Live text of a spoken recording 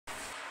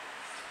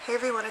Hey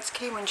everyone, it's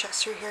Katie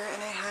Winchester here,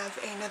 and I have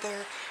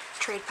another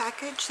trade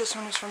package. This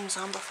one is from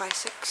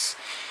zombify6,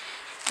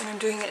 and I'm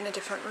doing it in a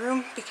different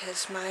room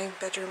because my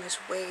bedroom is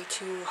way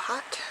too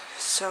hot,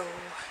 so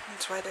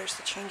that's why there's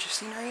the change of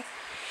scenery.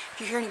 If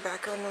you hear any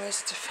background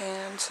noise, it's a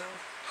fan, so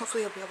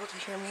hopefully you'll be able to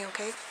hear me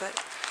okay.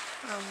 But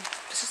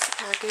this is the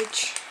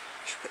package.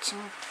 I should put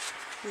some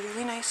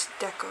really nice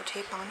deco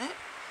tape on it.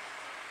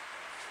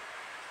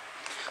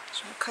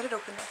 So I'm going to cut it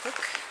open real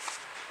quick.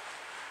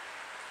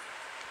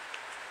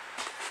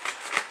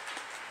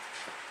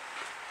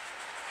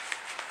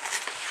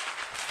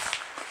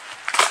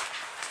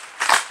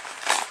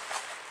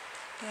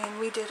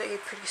 And we did a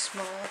pretty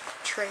small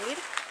trade.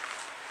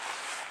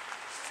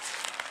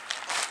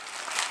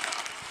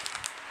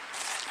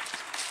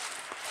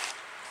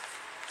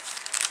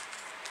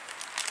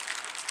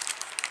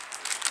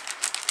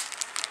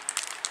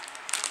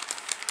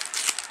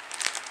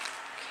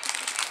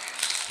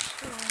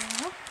 So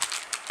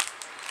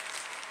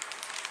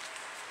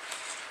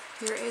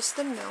here is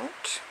the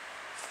note.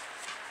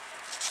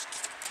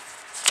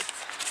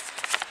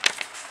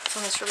 It's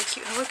on this really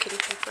cute Hello Kitty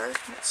paper,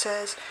 and it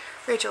says,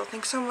 "Rachel,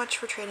 thanks so much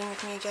for trading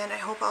with me again. I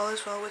hope all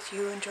is well with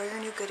you. Enjoy your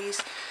new goodies.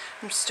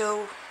 I'm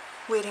still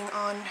waiting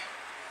on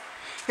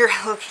your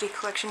Hello Kitty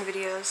collection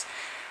videos.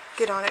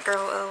 Get on it,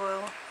 girl.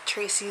 LOL.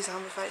 Tracy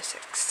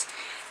zombify6."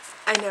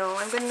 I know,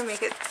 I'm going to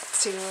make it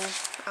soon.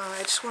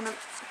 I just want to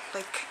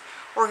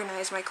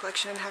organize my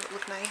collection and have it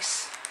look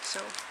nice. So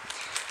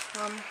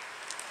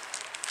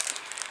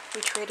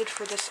we traded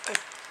for this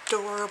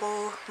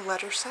adorable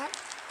letter set.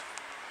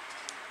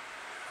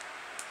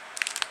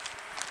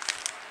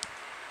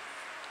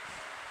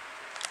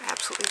 I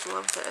absolutely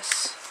love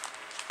this.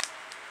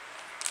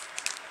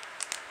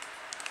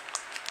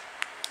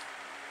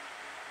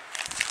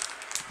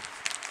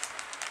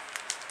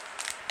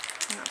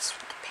 And that's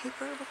what the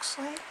paper looks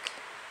like.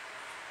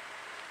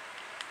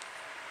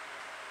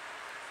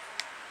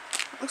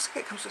 It looks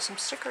like it comes with some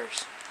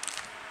stickers.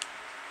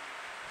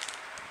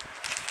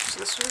 So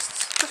this was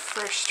the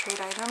first trade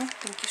item.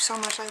 Thank you so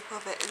much. I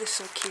love it. It is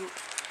so cute.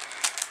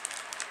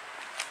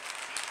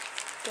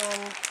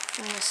 Then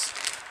in this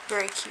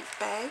very cute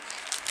bag,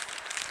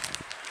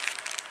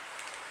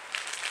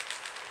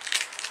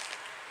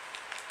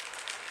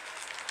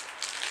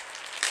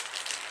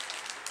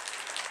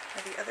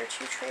 are the other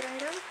two trade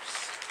items.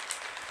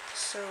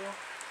 So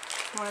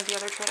one of the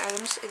other trade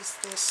items is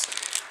this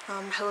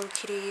Hello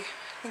Kitty,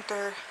 I think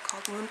they're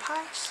called moon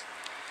pies,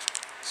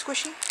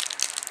 squishy.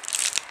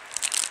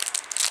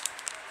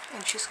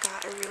 And she's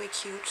got a really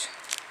cute,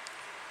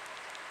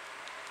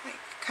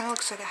 kind of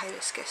looks like a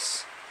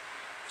hibiscus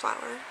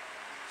flower.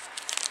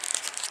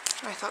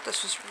 I thought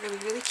this was really,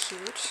 really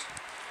cute.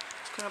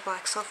 It's got a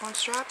black cell phone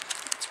strap.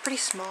 It's pretty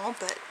small,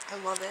 but I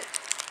love it.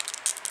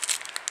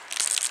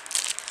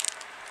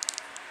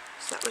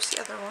 So that was the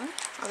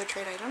other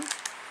trade item.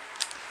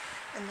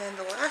 And then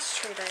the last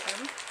trade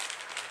item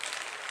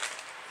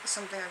is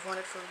something I've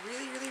wanted for a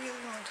really, really,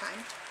 really long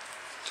time.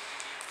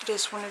 It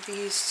is one of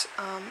these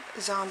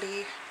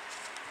zombie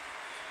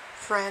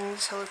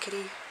friends Hello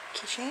Kitty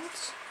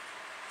keychains.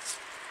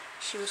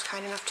 She was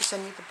kind enough to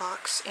send me the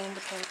box and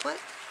the pamphlet,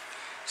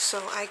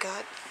 so I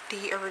got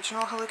the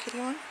original Hello Kitty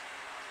one.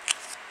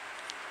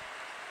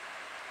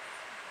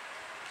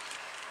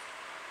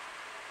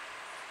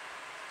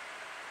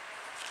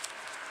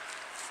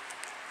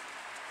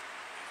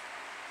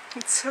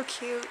 It's so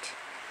cute.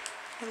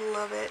 I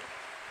love it.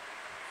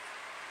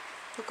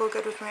 It'll go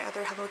good with my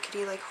other Hello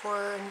Kitty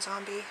horror and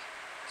zombie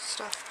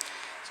stuff.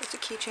 So it's a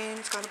keychain.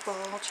 It's got a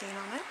ball chain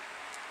on it.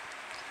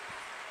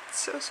 It's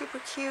so super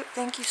cute.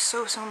 Thank you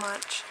so, so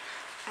much.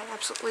 I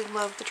absolutely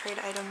love the trade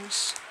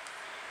items.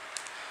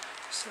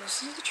 So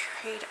this is the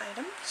trade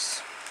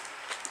items.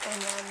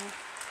 And then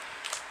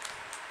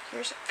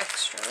here's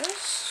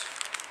extras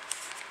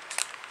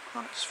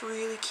on this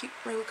really cute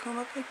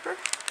Rilakkuma paper.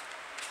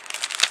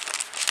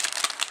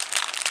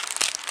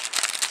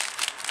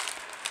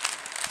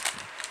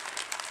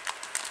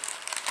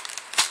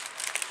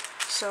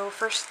 So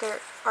first there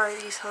are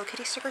these Hello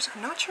Kitty stickers.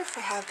 I'm not sure if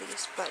I have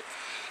these, but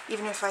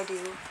even if I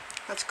do,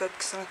 that's good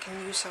because I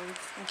can use some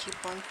and keep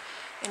one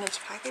in its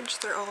package.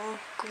 They're all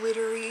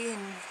glittery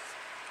and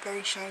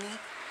very shiny,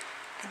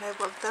 and I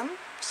love them.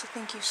 So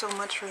thank you so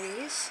much for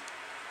these.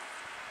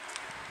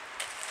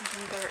 And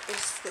then there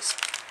is this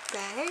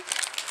bag.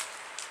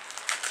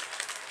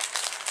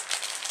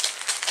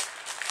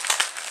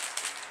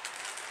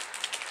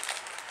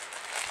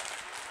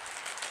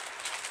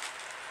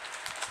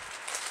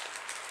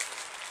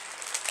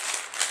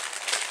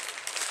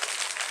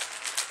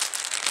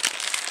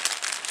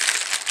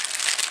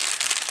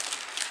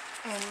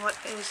 And what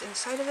is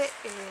inside of it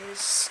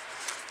is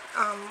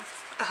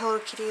a Hello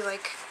Kitty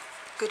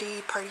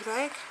goodie party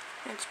bag.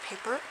 And it's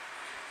paper.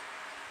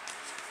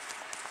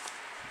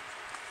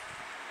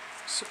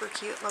 Super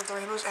cute. Love the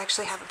rainbows. I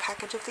actually have a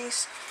package of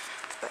these,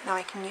 but now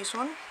I can use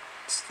one.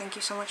 So thank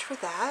you so much for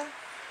that.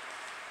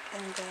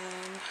 And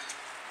then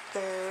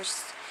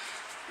there's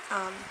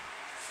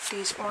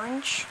these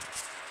orange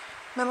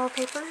memo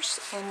papers,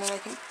 and then I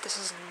think this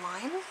is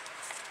lime.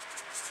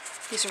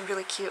 These are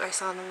really cute. I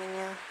saw them in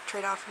your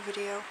trade-off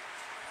video.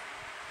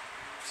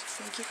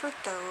 So thank you for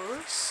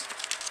those.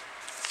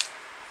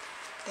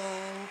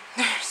 Then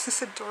there's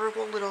this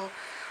adorable little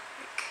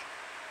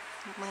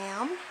like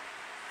lamb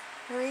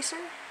eraser.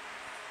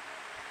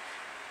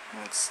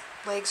 And its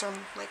legs are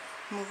like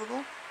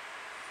movable.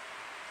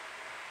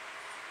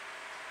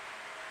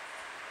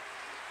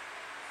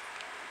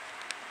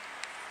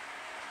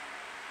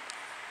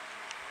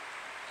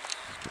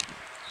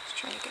 Just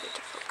trying to get it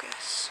to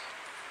focus.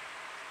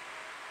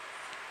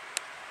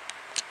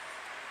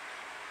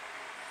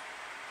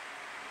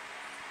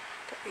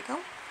 There we go.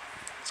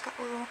 It's got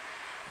little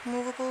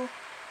movable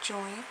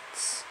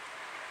joints.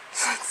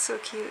 That's so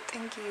cute,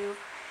 thank you.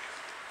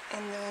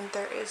 And then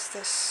there is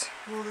this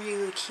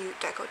really cute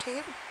deco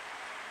tape.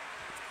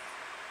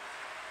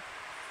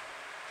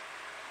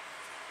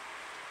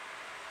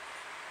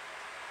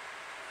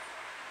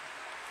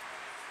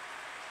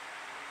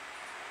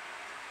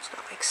 It's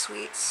got like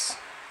sweets.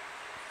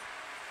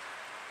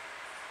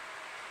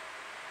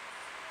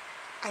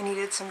 I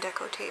needed some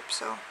deco tape,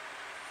 so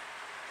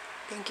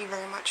thank you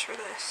very much for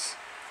this.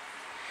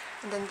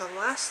 And then the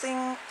last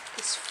thing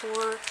is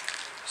 4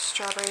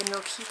 strawberry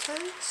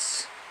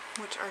milkitas,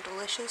 which are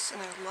delicious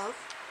and I love.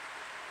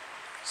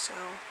 So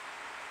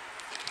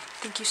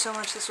thank you so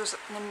much. This was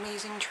an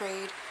amazing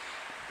trade.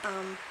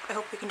 I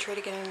hope we can trade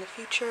again in the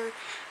future.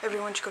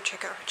 Everyone should go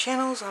check out her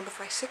channel,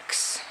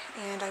 zombify6,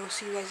 and I will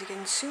see you guys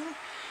again soon.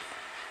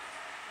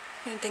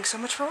 And thanks so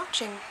much for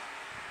watching.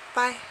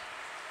 Bye.